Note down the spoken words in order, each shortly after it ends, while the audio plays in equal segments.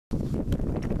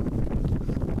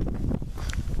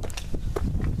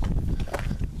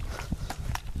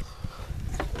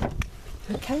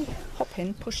Okay, hop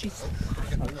in, push his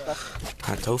over.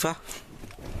 Hand over.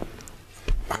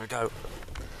 There we go.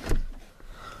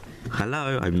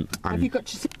 Hello, Have you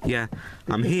got your yeah,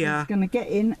 I'm here. He's going to get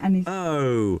in and he's...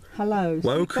 Oh, Hello.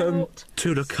 welcome Seatbelt.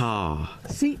 to the car.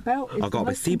 Seatbelt is I've got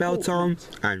my most seatbelt on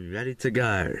important. and ready to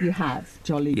go. You have,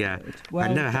 jolly Yeah, good. I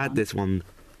Well never had done. this one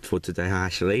for today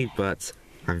actually, but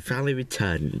I'm finally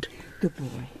returned. Good boy.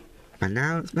 And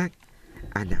now it's back,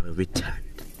 and now we're returned.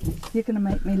 You're going to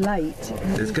make me late.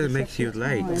 It's going to make you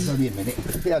late. It's only a minute.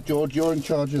 Yeah, George, you're in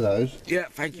charge of those. Yeah,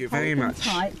 thank you very Hold them much.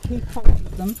 tight, keep hold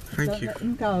of them. Thank Don't you. let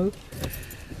them go.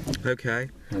 Okay,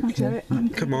 I'll do it.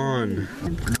 come on.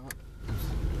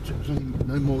 It's only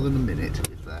no more than a minute,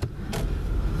 if that.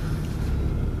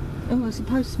 Oh, it's a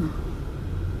postman.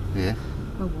 Yeah.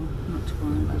 Oh well, not to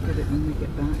worry. I'll get it when we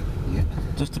get back. Yeah.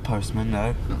 Just a postman,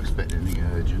 no. Not expecting anything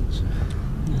urgent. So.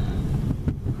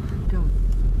 Go.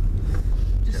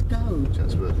 Just go.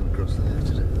 Chap's working across there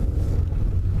today.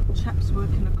 Chap's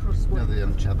working across Now where? the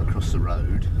young chap across the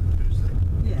road, who's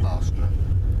the Yeah. plasterer,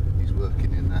 he's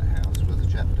working in that house where the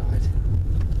chap died.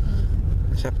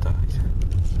 Chap died.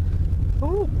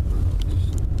 Oh.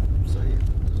 So yeah,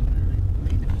 doesn't really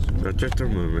mean it. So just a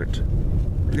moment.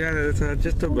 Yeah,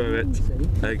 just a moment.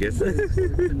 I guess.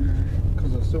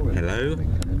 Because I saw him. Hello?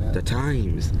 coming out. The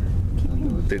Times.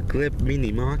 The Glib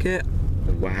Mini Market.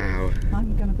 Wow.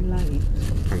 I'm going to be late.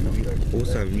 I'm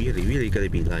also really going to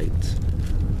be late.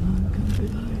 I'm going to be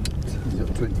late. He's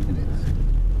got 20 minutes,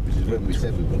 which is when we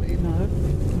said we would leave. No.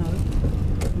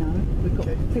 We've got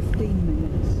Okay. 15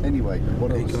 minutes. Anyway,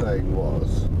 what I There was you go. saying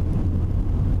was,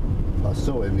 I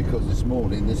saw him because this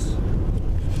morning this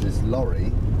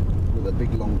lorry with a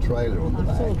big long trailer on the I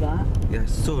back, saw that. Yeah, I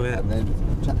saw it. and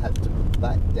then had to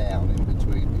back down in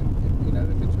between,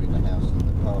 in between the house and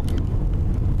the parking.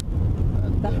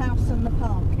 And, The house and the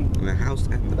parking. The house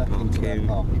and the back into that parking.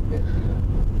 parking bit.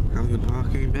 How's the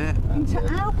parking bit? And,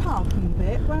 Into our parking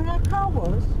bit where our car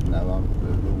was. no,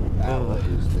 the hour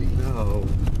is the No.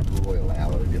 royal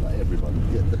hour, if you like. Everyone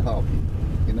get the parking,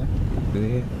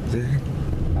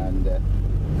 and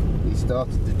he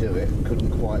started to do it and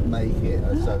couldn't quite make it,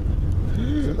 so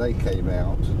they came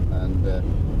out and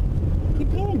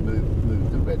Keep in.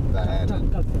 moved the red van Don't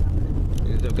and go for that.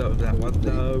 You don't go with that one,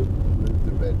 no. moved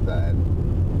the red van,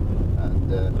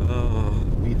 and Oh.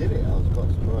 he did it. I was quite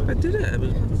surprised. I did it. It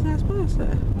was nice pass there.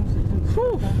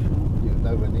 Whew. He was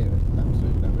nowhere near it.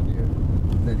 Absolutely nowhere near it.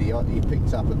 And then he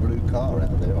picked up a blue car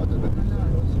out there. I don't know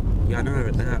who it was. Yeah, I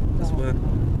know that as well.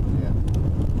 Yeah.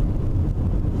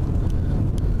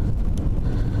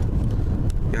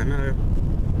 Yeah, I know.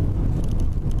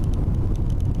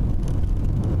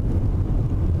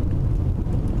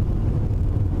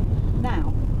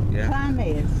 Now, Yeah. plan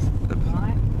is,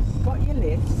 right, got your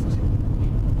list,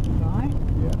 right,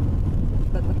 Yeah.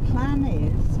 but the plan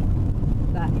is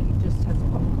that he just has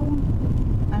popcorn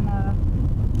and a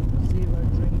zero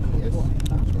drink or Yes, whatever,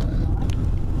 that's right. right?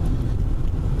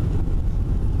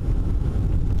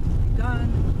 You go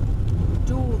and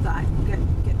do all that, get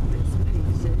bits and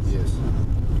pieces. Yes.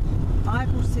 I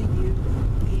will see you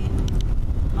in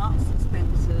Marks and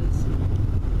Spencer's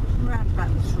around about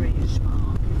the 3-ish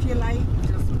mark. If you're late,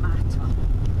 it doesn't matter.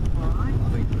 Alright? I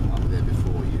think I'm there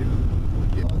before you.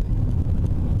 Yeah, I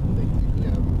think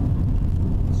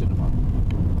the cinema.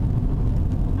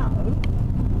 No.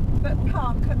 But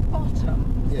park at bottom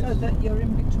so Yes. that you're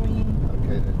in between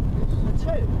Okay then. Yes.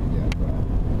 the two. Yeah. Right.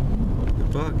 The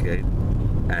parking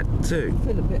at 2. I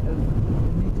feel a bit of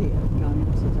an idiot going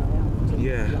today after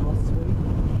Yeah. last week.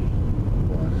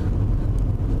 Right.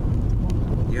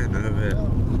 Yeah, no, Well,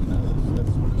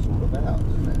 that's what it's all about,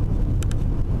 isn't it?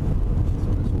 That's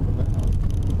what it's all about.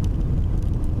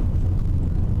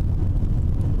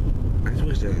 I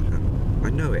was saying that. I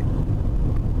know it.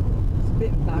 It's a bit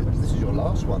embarrassing. This is your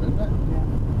last one, isn't it?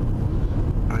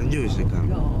 Yeah. I knew it was going to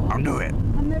come. I know it.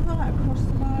 And they're right across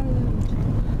the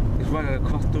road. It's right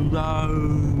across the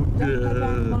road. Don't go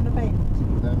round on a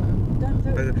bend. No, no. Don't do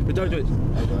it. But don't do it.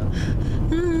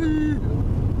 Okay.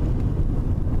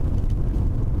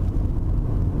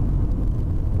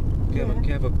 Careful,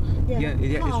 careful.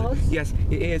 Yeah. Cars. Yes,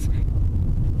 it is.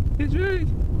 It's right.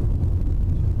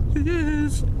 It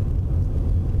is.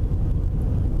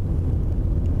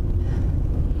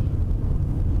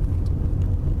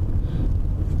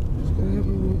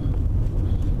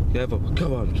 Careful.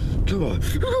 Come on. Come on.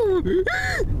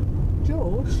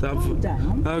 George, calm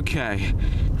down. Okay.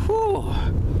 Whew.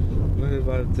 What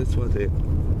about this one here?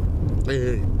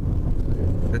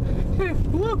 It's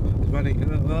running.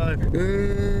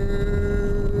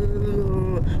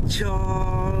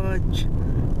 Charge.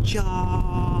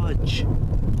 Charge.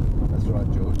 That's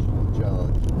right, George.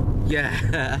 charge. Yeah. You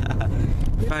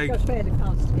have to Thank go fairly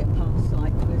fast to get past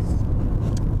cyclists.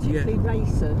 Particularly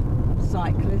racer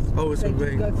cyclists. Oh, it's they a do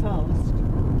race. go fast.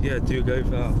 Yeah, do go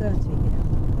fast. 30,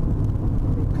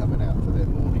 Coming out for their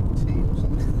morning tea or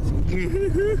something. yeah.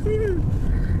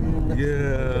 Yeah.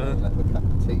 They'll have a cup of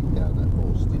tea down at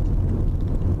Horsted.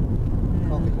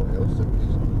 Can't think what else there is.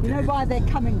 You know why they're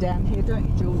coming down here, don't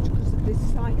you, George? Because of this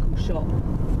cycle shop.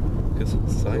 Because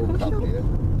it's They all cycle come shop. here.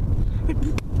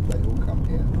 They all come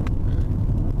here.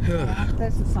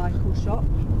 There's a cycle shop,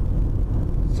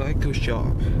 Cycle shop.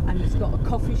 and it's got a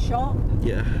coffee shop,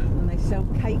 Yeah. and they sell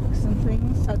cakes and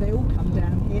things, so they all come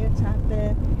down here to have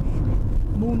their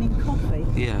morning coffee.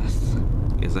 Yes.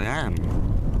 Yes, I am.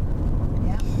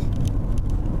 Yeah.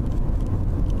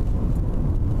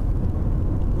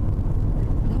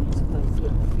 Loads of those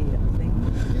little Fiat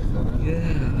things. Yes, I know.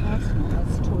 Yeah. That's not,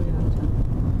 that's Toyota.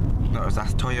 No,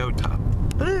 that's Toyota.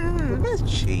 That's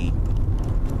cheap.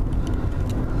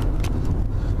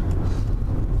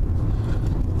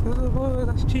 Oh,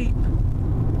 that's cheap.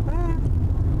 Ah.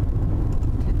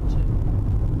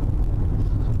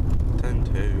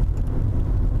 10-2.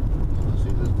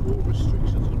 See, there's more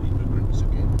restrictions on immigrants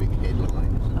again. Big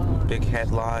headlines. Oh, Big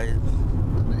headlines.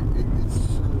 And it's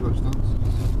so much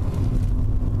nonsense.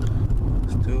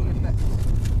 Still. yeah,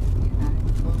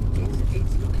 but, you know,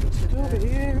 it's looking to Still over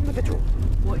here in the petrol.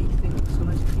 what he thinks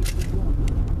most people want.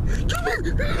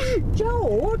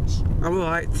 George! I'm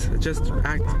alright. Just Calm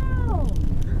act. down!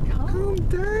 Calm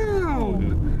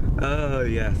down. Oh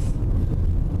yes.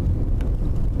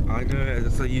 I know.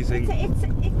 It's like using.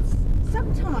 It's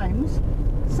sometimes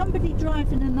somebody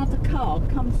driving another car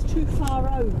comes too far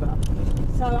over.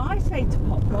 So I say to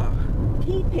Pop,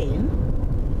 keep in,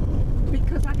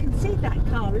 because I can see that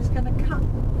car is going to cut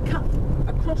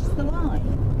across the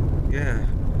line. Yeah.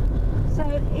 So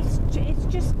it's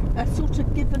just a sort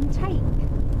of give and take.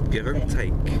 Give and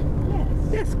take. Yes.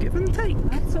 Yes, give and take.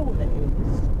 That's all it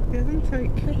is. Give and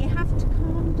take. But you have to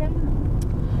calm down.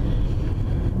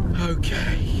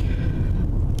 Okay.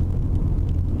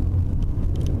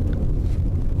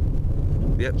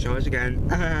 Yep, charge again.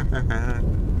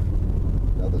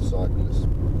 Another cyclist.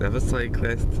 Another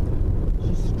cyclist.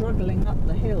 She's struggling up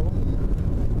the hill.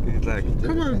 He's like,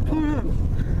 come on, pull up.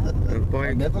 I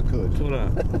Bike, never could. pull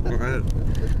up.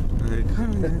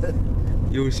 Come on.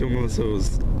 Use your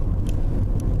muscles.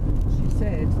 She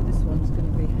said this one's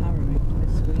going to be harrowing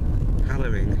this week.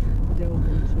 Halloween. Delve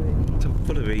into it.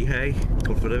 Tomfoolery, hey?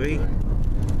 Tomfoolery.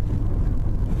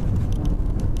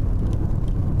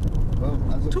 Well,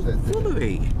 as I've said,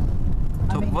 Tomfoolery.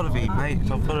 Tomfoolery, mate.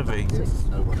 Tomfoolery. yes,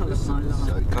 no one Colour listens, my life.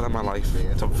 so- Colour my life.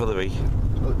 Yeah. Tomfoolery.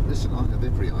 Oh, listen, I have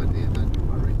every idea, don't you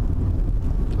worry.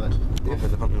 But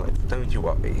Don't you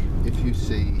worry. if you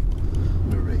see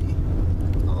Marie,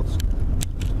 ask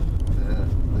her,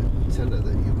 tell her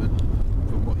that you would,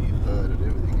 from what you've heard and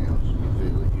everything else, you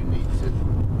feel that you need to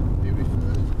be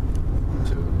referred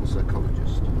to a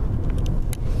psychologist.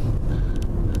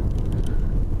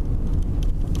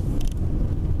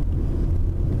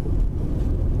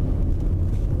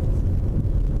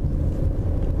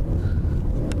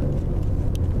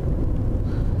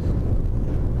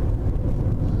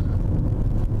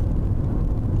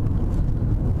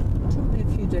 Took me a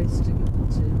few days to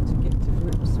get to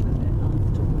grips with it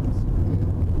afterwards.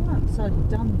 Once I'd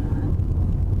done that,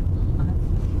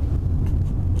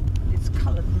 it's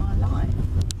coloured my life.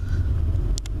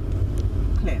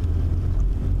 Clear.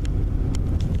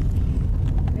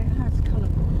 It has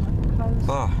coloured my clothes.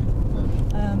 Oh.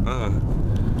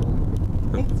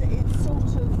 It's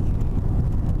sort of,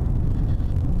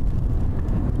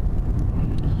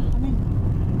 I mean,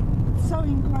 it's so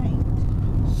ingrained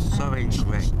So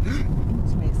ingrained.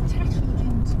 into me, it's tattooed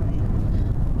into me.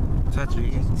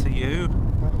 Tattooed to you.